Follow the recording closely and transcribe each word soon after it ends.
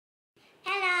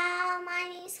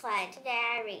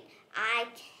legendary. I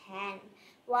can.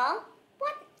 Well,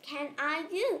 what can I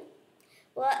do?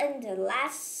 Well, in the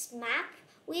latest map,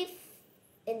 we've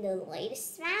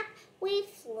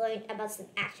learned about some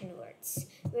action words.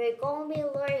 We're going to be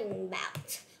learning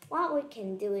about what we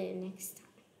can do in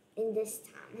this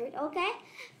time, right? Okay?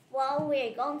 Well,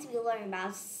 we're going to be learning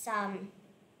about some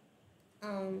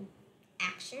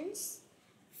actions.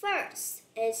 First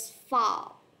is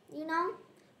fall. You know,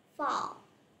 fall.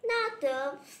 Not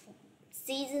the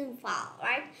season fall,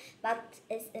 right? But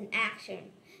it's an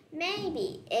action.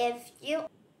 Maybe if you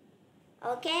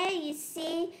you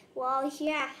see, well,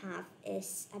 here I have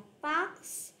is a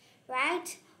box,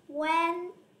 right?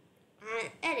 And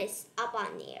it is up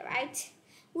on there, right?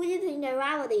 Would you think that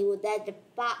gravity would let the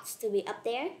box to be up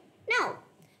there? No.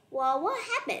 Well, what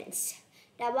happens?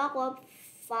 The box will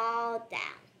fall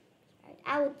down. Right?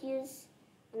 I would use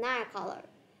another color.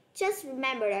 Just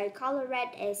remember that color red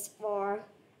is for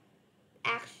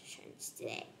actions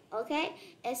today, okay?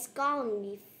 It's going to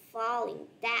be falling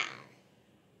down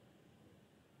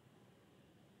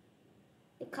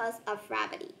because of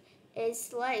gravity. It's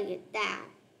slowing it down,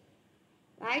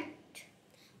 right?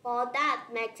 Well, that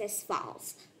makes it fall.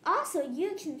 Also,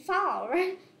 you can fall,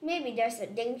 right? Maybe there's a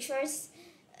dangerous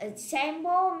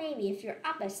example. Maybe if you're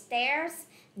up the stairs,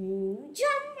 you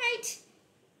jump, right?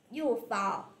 You will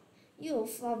fall. You will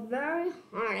fall very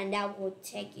hard, and that will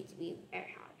take you to be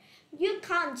very hard. You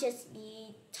can't just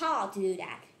be tall to do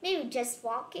that. Maybe just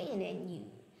walking and then you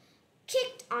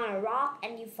kicked on a rock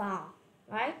and you fall,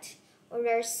 right? Or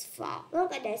there's fall.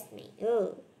 Look at this me.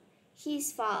 Oh,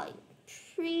 he's falling.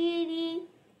 Pretty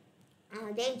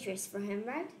dangerous for him,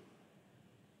 right?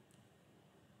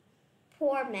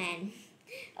 Poor man.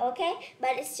 Okay,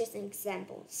 but it's just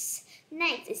examples.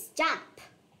 Next is jump.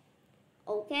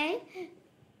 Okay,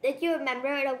 did you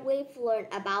remember that we've learned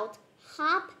about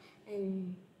hop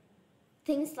and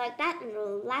things like that in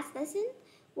the last lesson?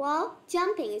 Well,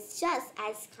 jumping is just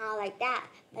as kind of like that,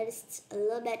 but it's a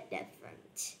little bit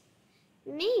different.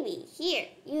 Maybe here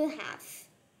we have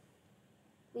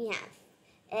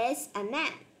is a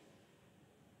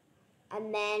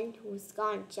man who's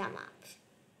gonna jump up.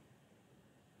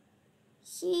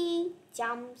 He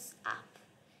jumps up.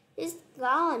 He's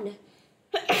gone.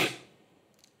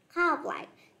 Kind of like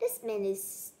this man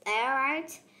is there,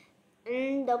 right?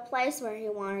 And the place where he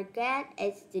wanna get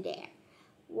is to there.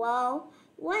 Well,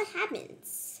 what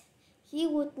happens? He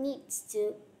would need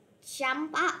to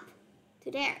jump up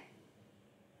to there,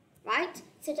 right?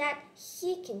 So that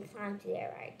he can climb to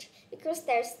there, right? Because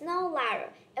there's no ladder.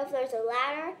 If there's a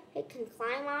ladder, he can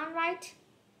climb on, right?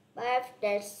 But if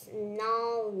there's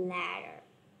no ladder,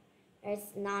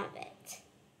 there's none of it,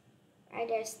 right?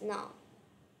 There's no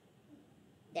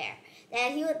there.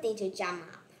 Then he would need to jump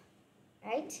up,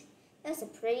 right? That's a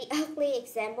pretty ugly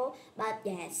example, but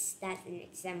yes, that's an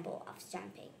example of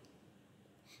jumping.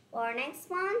 Our next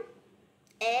one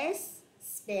is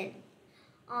spin.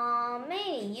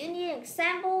 Maybe you need an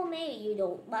example, maybe you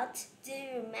don't, but do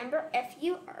you remember if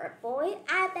you are a boy,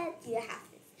 I bet you have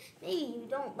this. Maybe you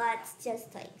don't, but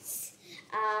just please.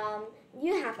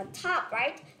 You have a top,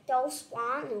 right? Those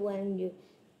one, when you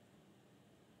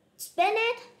spin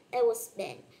it, it will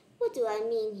spin. What do I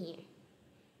mean here?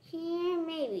 Here,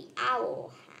 maybe I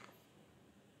will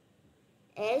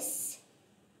have is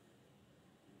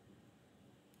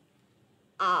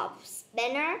a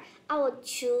spinner. I will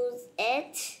choose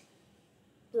it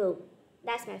blue.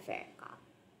 That's my favorite color.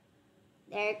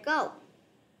 There you go.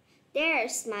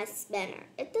 There's my spinner.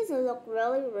 It doesn't look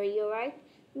really real, right?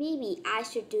 Maybe I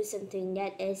should do something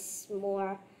that is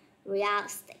more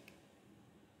realistic.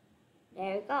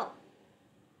 There you go.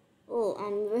 Oh,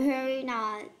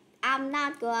 I'm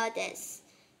not good at this.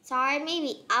 Sorry,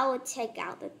 maybe I will take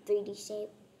out the 3D shape.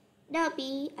 That'll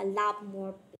be a lot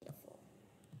more beautiful.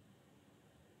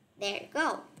 There you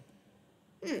go.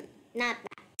 Not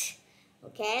bad.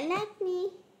 Okay, let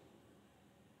me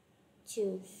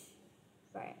choose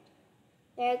for it.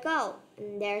 There you go.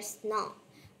 And there's no.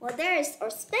 Well, there's our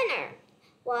spinner.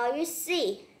 Well, you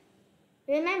see.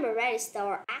 Remember, right, it's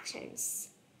our actions.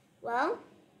 Well,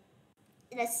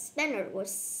 the spinner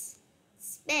was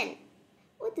spin.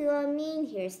 What do I mean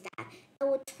here is that it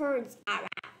will turn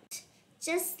around,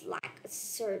 just like a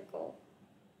circle,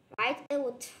 right? It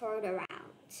will turn around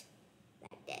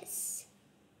like this,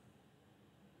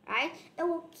 right? It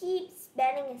will keep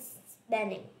spinning and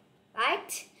spinning,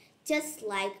 right? Just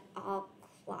like a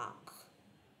clock,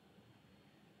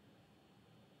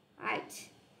 right?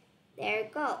 There you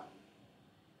go.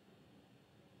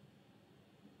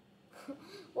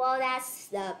 Well, that's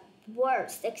the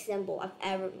worst example I've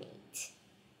ever made.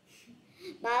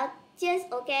 But just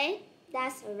okay,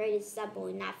 That's already simple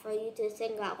enough for you to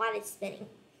think about what is spinning.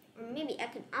 Or maybe I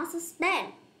can also spin.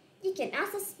 You can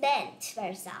also spin by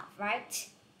yourself, right?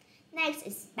 Next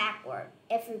is backward.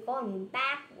 If you're going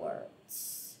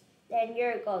backwards, then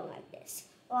you're going like this.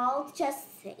 Well, just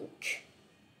think.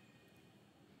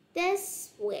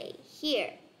 This way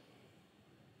here.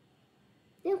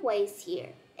 This way is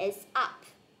here. Is up.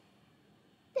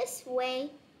 This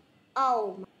way,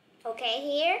 oh my. Okay,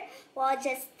 here, well,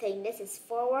 just think this is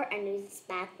forward and this is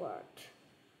backward.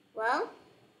 Well,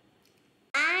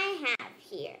 I have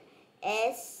here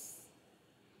is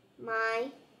my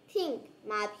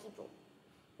people.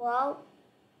 Well,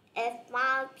 if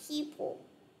my people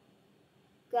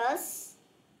goes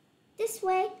this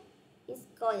way, he's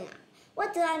going up.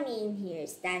 What do I mean here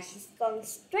is that he's going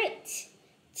straight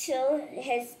till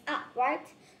his up, right?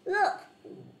 Look,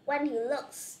 when he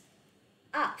looks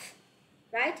up,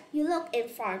 right? You look in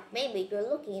front. Maybe you're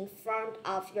looking in front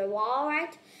of your wall,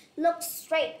 right? Look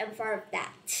straight in front of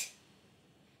that.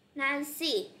 Now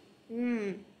see.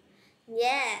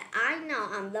 Yeah, I know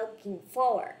I'm looking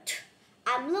forward.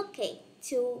 I'm looking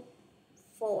to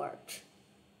forward.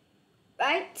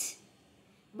 Right?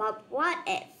 But what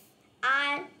if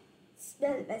I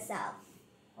spin myself?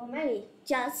 Or maybe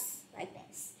just like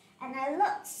this. And I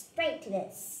look straight to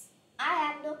this.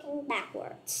 I am looking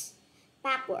backwards.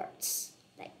 Backwards.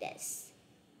 Like this.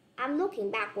 I'm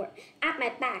looking backward at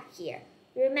my back here.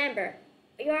 Remember,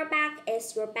 your back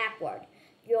is your backward.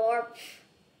 Your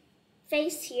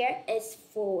face here is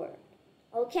forward.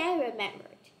 Okay, remember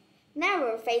it.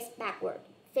 Never face backward,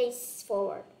 face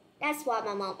forward. That's what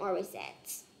my mom always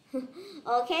said.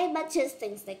 Okay, but just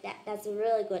things like that. That's a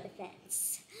really good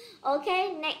defense.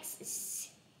 Okay, next is,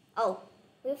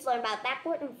 we've learned about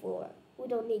backward and forward. We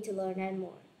don't need to learn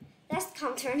anymore. Let's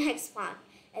come to our next one.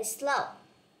 It's slow.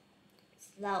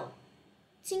 Slow.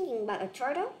 Thinking about a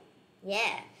turtle?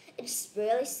 Yeah, it's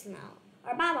really slow.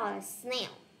 Or about a snail.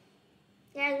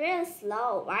 They're really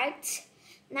slow, right?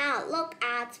 Now look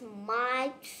at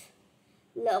my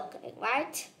looking,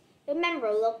 right?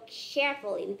 Remember, look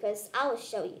carefully because I will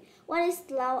show you what is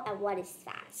slow and what is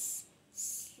fast.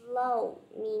 Slow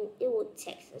means it will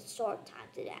take a short time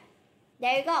to that.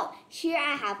 There you go. Here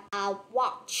I have a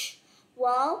watch.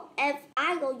 Well, if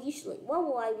I go usually, what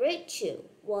will I read to?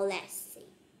 Well, let's see.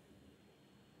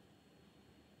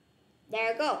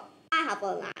 There you go. I have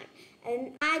a line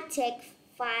and I take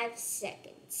 5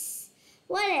 seconds.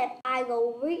 What if I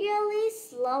go really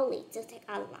slowly to take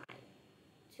a line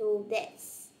to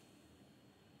this?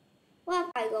 What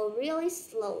if I go really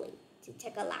slowly to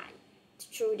take a line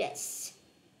through this?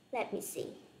 Let me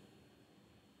see.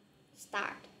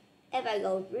 Start. If I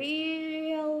go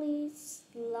really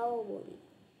slowly,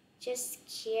 just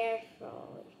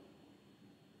carefully.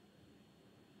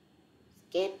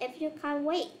 Skip if you can't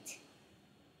wait.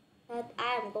 But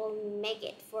I am going to make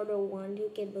it for the one who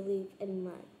can believe in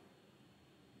me.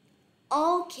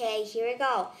 Okay, here we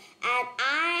go. And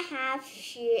I have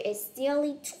here is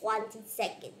nearly 20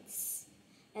 seconds.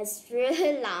 That's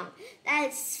really long. That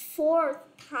is 4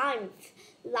 times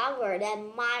longer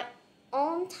than my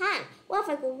own time. Well, if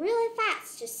I go really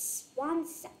fast, just 1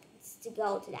 second to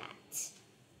go to that.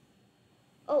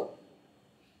 Oh,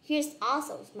 here's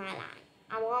also my line.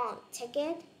 I want to take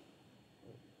it.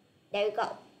 There you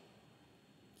go.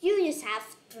 You just have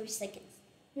 3 seconds.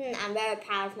 I'm very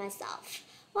proud of myself.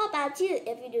 What about you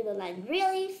if you do the line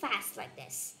really fast like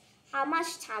this? How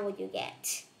much time would you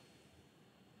get?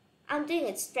 I'm doing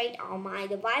it straight on my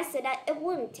device so that it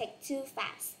wouldn't take too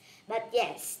fast. But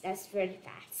yes, that's really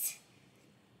fast.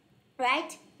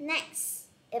 Right? Next,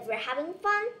 if you're having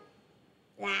fun,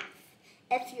 laugh.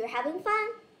 If you're having fun,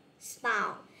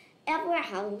 smile. If we're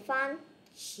having fun,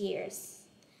 cheers.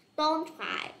 Don't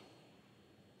cry.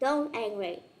 Don't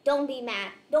angry. Don't be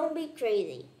mad. Don't be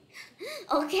crazy.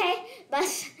 Okay?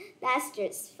 But that's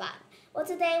just fun. Well,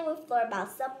 today we've learned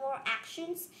about some more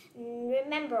actions.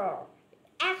 Remember,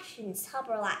 actions help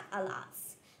our life a lot.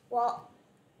 Well,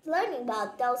 learning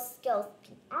about those skills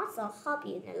can also help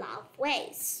you in a lot of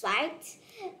ways, right?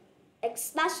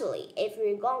 Especially if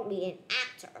you're going to be an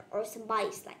actor or somebody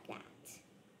like that.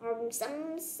 Or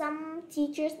some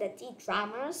teachers that teach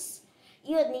dramas.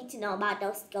 You would need to know about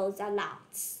those skills a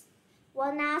lot.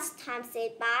 Well, now it's time to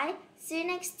say bye. See you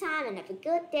next time and have a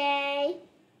good day.